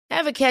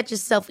Ever catch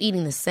yourself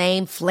eating the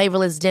same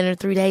flavorless dinner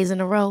 3 days in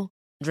a row?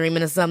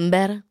 Dreaming of something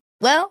better?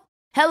 Well,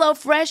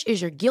 HelloFresh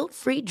is your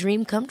guilt-free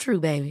dream come true,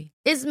 baby.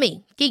 It's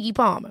me, Keke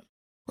Palmer.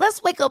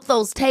 Let's wake up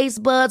those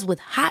taste buds with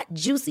hot,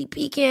 juicy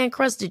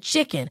pecan-crusted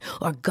chicken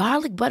or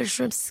garlic butter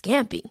shrimp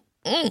scampi.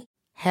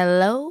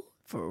 Hello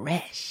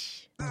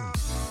Fresh.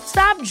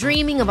 Stop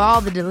dreaming of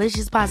all the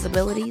delicious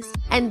possibilities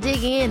and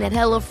dig in at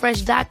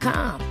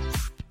HelloFresh.com.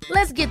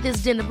 Let's get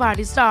this dinner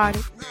party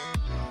started.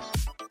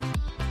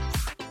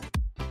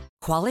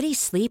 Quality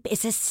sleep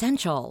is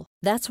essential.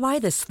 That's why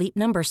the Sleep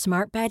Number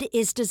Smart Bed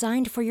is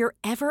designed for your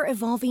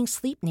ever-evolving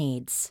sleep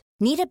needs.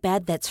 Need a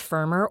bed that's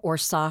firmer or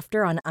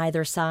softer on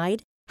either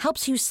side?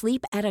 Helps you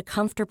sleep at a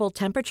comfortable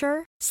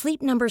temperature?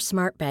 Sleep Number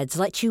Smart Beds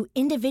let you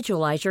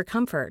individualize your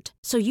comfort,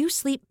 so you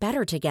sleep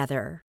better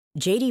together.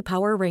 J.D.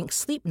 Power ranks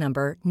Sleep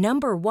Number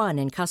 #1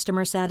 in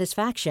customer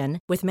satisfaction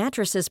with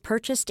mattresses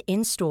purchased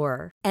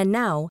in-store. And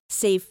now,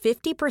 save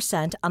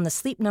 50% on the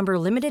Sleep Number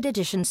Limited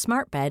Edition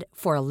Smart Bed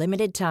for a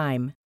limited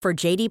time. For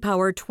J.D.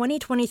 Power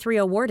 2023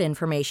 award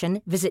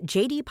information, visit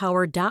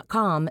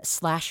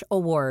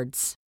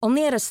jdpower.com/awards.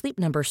 Only at a Sleep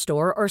Number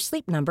store or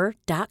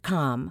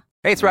sleepnumber.com.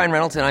 Hey, it's Ryan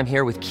Reynolds, and I'm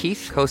here with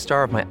Keith,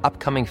 co-star of my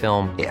upcoming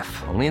film,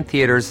 If, only in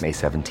theaters May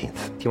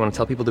 17th. Do you want to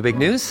tell people the big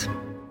news?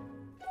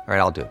 All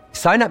right, I'll do it.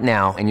 Sign up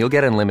now and you'll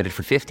get unlimited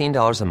for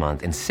 $15 a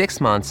month and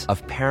 6 months of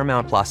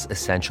Paramount Plus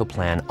Essential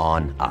Plan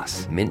on us.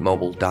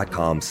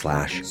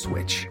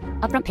 MintMobile.com/switch.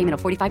 Upfront payment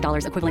of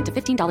 $45 equivalent to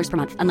 $15 per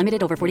month.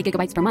 Unlimited over 40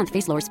 gigabytes per month.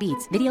 Face lower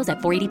speeds. Videos at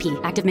 480p.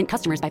 Active Mint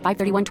customers by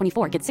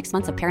 531.24 get 6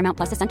 months of Paramount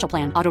Plus Essential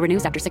Plan. Auto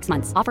renews after 6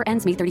 months. Offer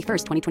ends May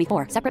 31st,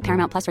 2024. Separate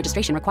Paramount Plus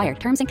registration required.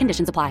 Terms and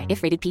conditions apply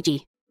if rated PG.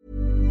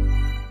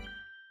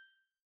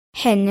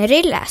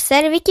 Henry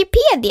läser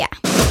Wikipedia.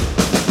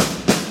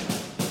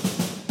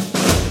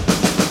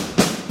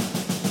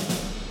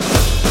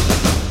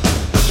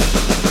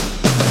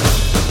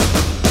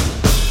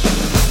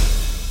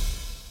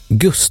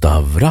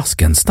 Gustav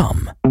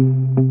Raskenstam.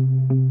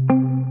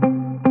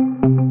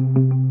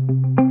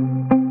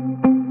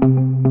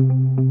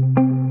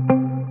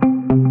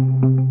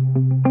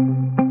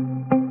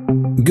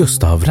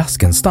 Gustav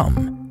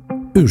Raskenstam,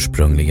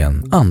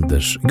 ursprungligen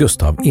Anders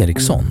Gustav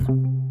Eriksson,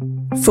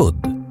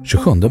 född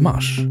 27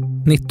 mars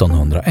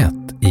 1901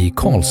 i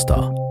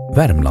Karlstad,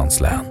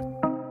 Värmlands län.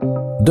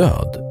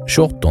 Död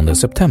 28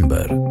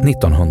 september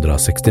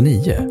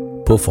 1969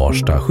 på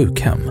Farsta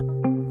sjukhem,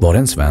 var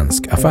en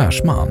svensk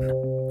affärsman,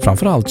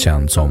 framförallt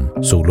känd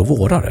som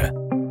solovårare.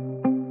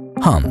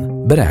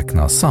 Han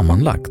beräknas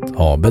sammanlagt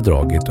ha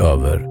bedragit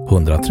över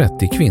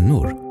 130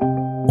 kvinnor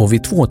och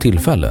vid 2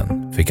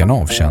 tillfällen fick han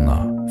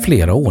avtjäna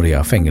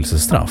fleråriga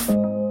fängelsestraff.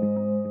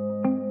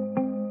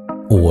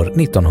 År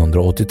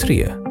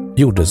 1983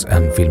 gjordes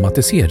en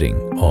filmatisering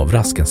av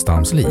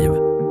Raskenstams liv.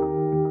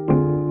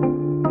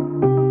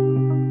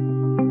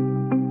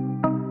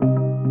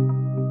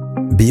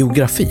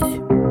 Biografi.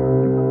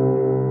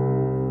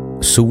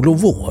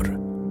 Solovår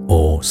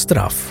och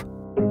straff.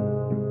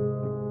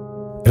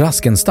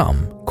 Raskenstam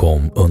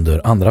kom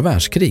under andra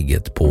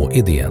världskriget på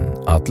idén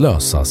att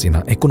lösa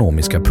sina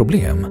ekonomiska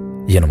problem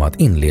genom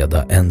att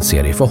inleda en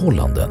serie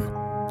förhållanden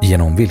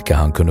genom vilka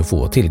han kunde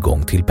få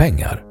tillgång till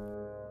pengar.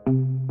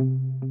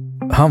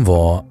 Han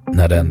var,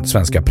 när den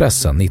svenska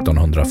pressen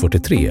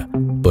 1943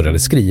 började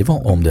skriva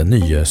om den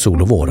nya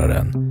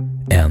solovåraren,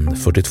 en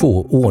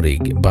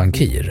 42-årig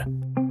bankir.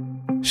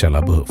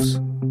 Källa behövs.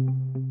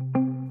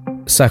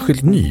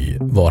 Särskilt ny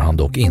var han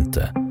dock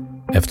inte,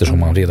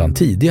 eftersom han redan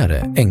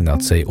tidigare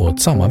ägnat sig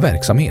åt samma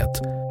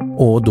verksamhet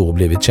och då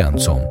blivit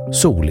känd som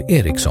Sol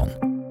Eriksson.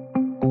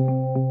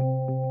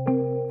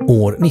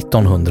 År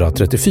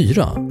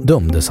 1934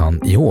 dömdes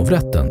han i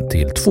hovrätten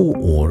till 2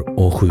 år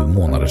och 7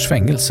 månaders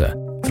fängelse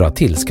för att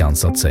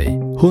tillskansat sig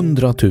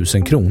 100 000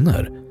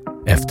 kronor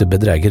efter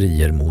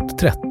bedrägerier mot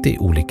 30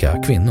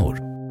 olika kvinnor.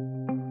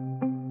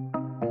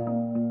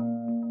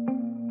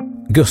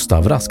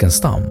 Gustav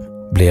Raskenstam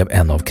blev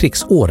en av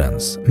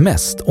krigsårens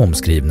mest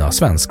omskrivna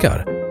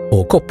svenskar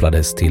och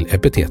kopplades till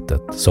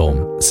epitetet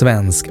som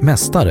svensk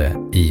mästare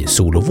i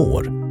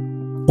solovår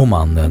och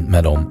mannen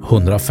med de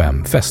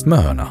 105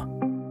 fästmöarna.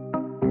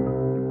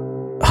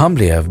 Han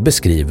blev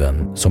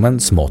beskriven som en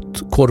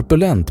smått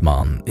korpulent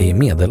man i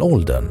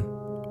medelåldern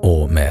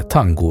och med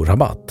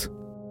tangorabatt,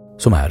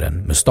 som är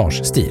en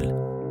mustaschstil.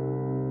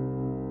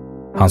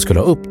 Han skulle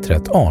ha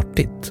uppträtt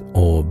artigt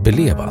och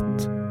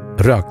belevat,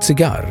 rökt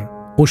cigarr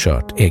och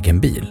kört egen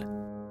bil.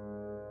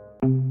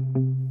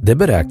 Det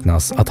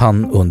beräknas att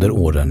han under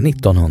åren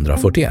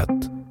 1941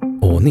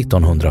 och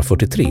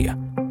 1943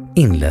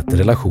 inlett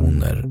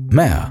relationer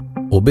med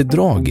och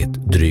bedragit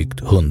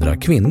drygt 100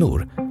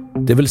 kvinnor,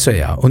 det vill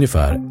säga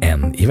ungefär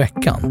 1 i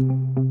veckan.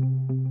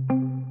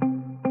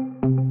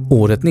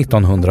 Året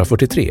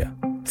 1943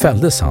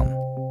 fälldes han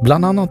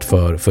bland annat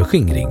för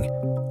förskingring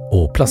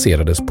och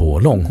placerades på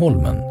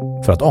Långholmen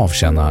för att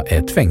avtjäna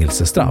ett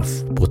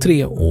fängelsestraff på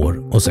 3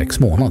 år och 6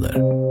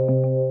 månader.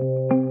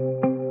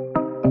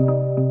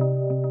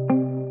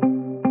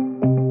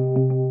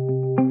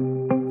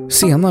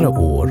 Senare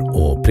år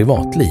och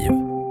privatliv.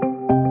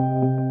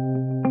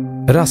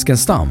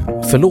 Raskenstam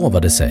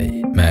förlovade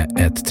sig med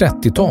ett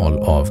 30-tal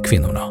av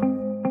kvinnorna.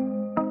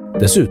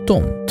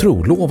 Dessutom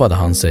trolovade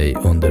han sig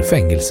under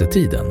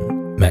fängelsetiden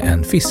med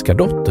en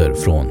fiskardotter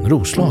från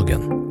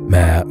Roslagen,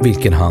 med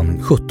vilken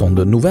han 17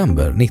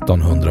 november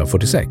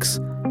 1946,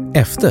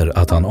 efter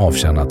att han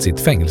avtjänat sitt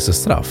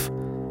fängelsestraff,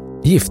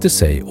 gifte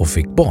sig och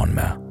fick barn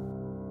med.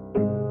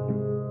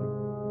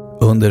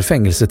 Under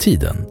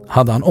fängelsetiden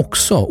hade han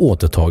också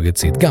återtagit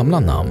sitt gamla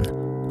namn,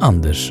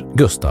 Anders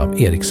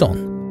Gustav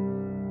Eriksson.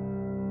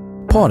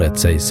 Paret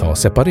sägs ha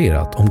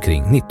separerat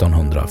omkring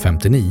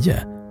 1959,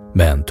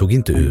 men tog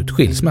inte ut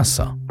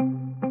skilsmässa.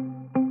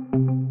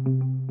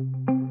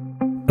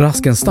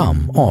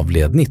 Raskenstam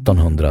avled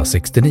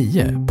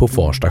 1969 på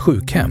Farsta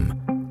sjukhem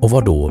och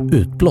var då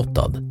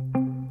utblottad.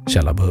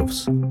 Källa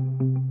behövs.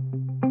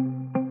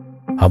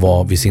 Han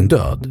var vid sin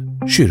död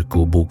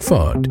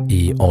kyrkobokförd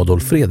i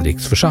Adolf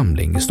Fredriks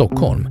församling i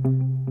Stockholm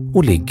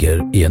och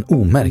ligger i en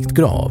omärkt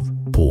grav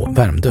på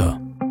Värmdö.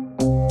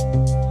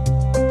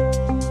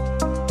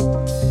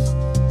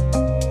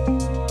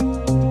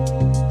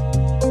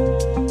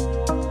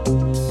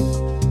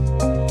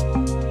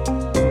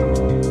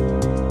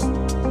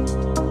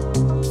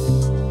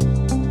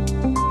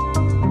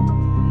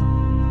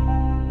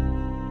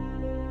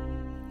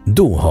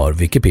 Då har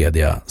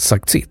Wikipedia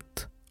sagt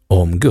sitt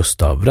om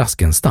Gustav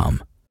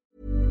Raskenstam.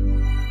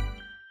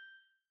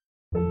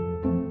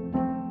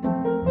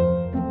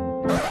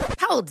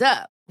 Hold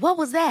up. What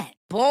was that?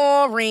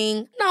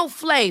 Boring. No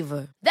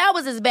flavor. That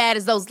was as bad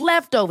as those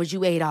leftovers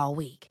you ate all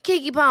week.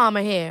 Keke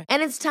Palmer here,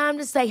 and it's time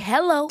to say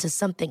hello to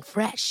something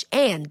fresh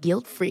and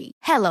guilt-free.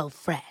 Hello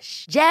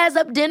Fresh. Jazz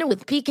up dinner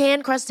with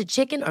pecan-crusted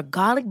chicken or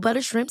garlic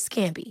butter shrimp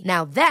scampi.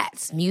 Now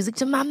that's music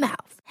to my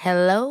mouth.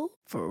 Hello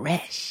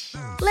Fresh.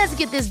 Let's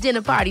get this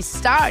dinner party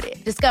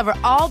started. Discover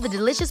all the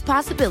delicious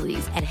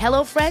possibilities at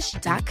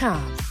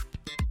hellofresh.com.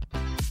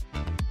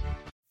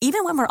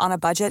 Even when we're on a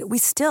budget, we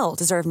still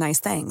deserve nice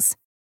things.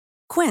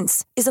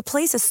 Quince is a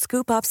place to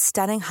scoop up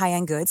stunning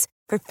high-end goods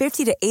for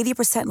 50 to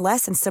 80%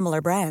 less than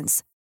similar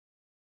brands.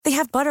 They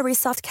have buttery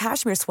soft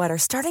cashmere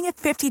sweaters starting at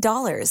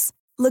 $50,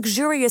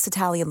 luxurious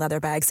Italian leather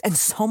bags, and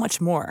so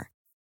much more.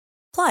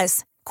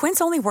 Plus,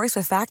 Quince only works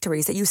with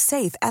factories that use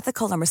safe,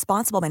 ethical, and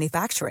responsible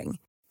manufacturing.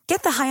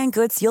 Get the high-end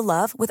goods you'll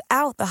love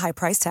without the high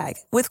price tag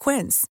with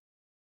Quince.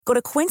 Go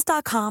to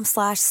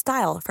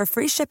quince.com/style for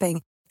free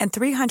shipping and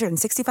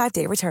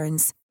 365-day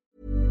returns.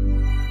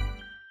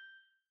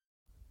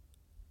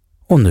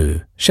 Och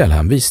nu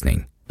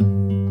källhänvisning.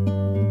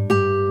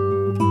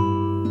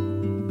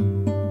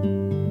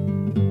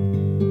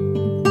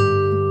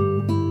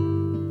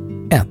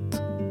 1.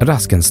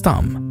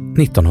 Raskenstam,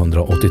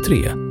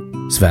 1983.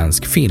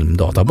 Svensk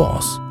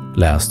filmdatabas.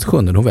 Läst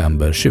 7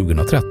 november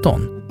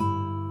 2013.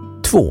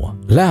 2.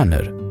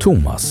 Lerner,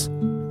 Thomas.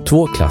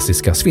 2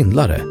 klassiska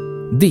svindlare.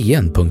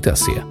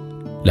 DN.se.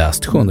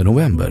 Läst 7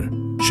 november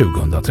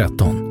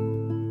 2013.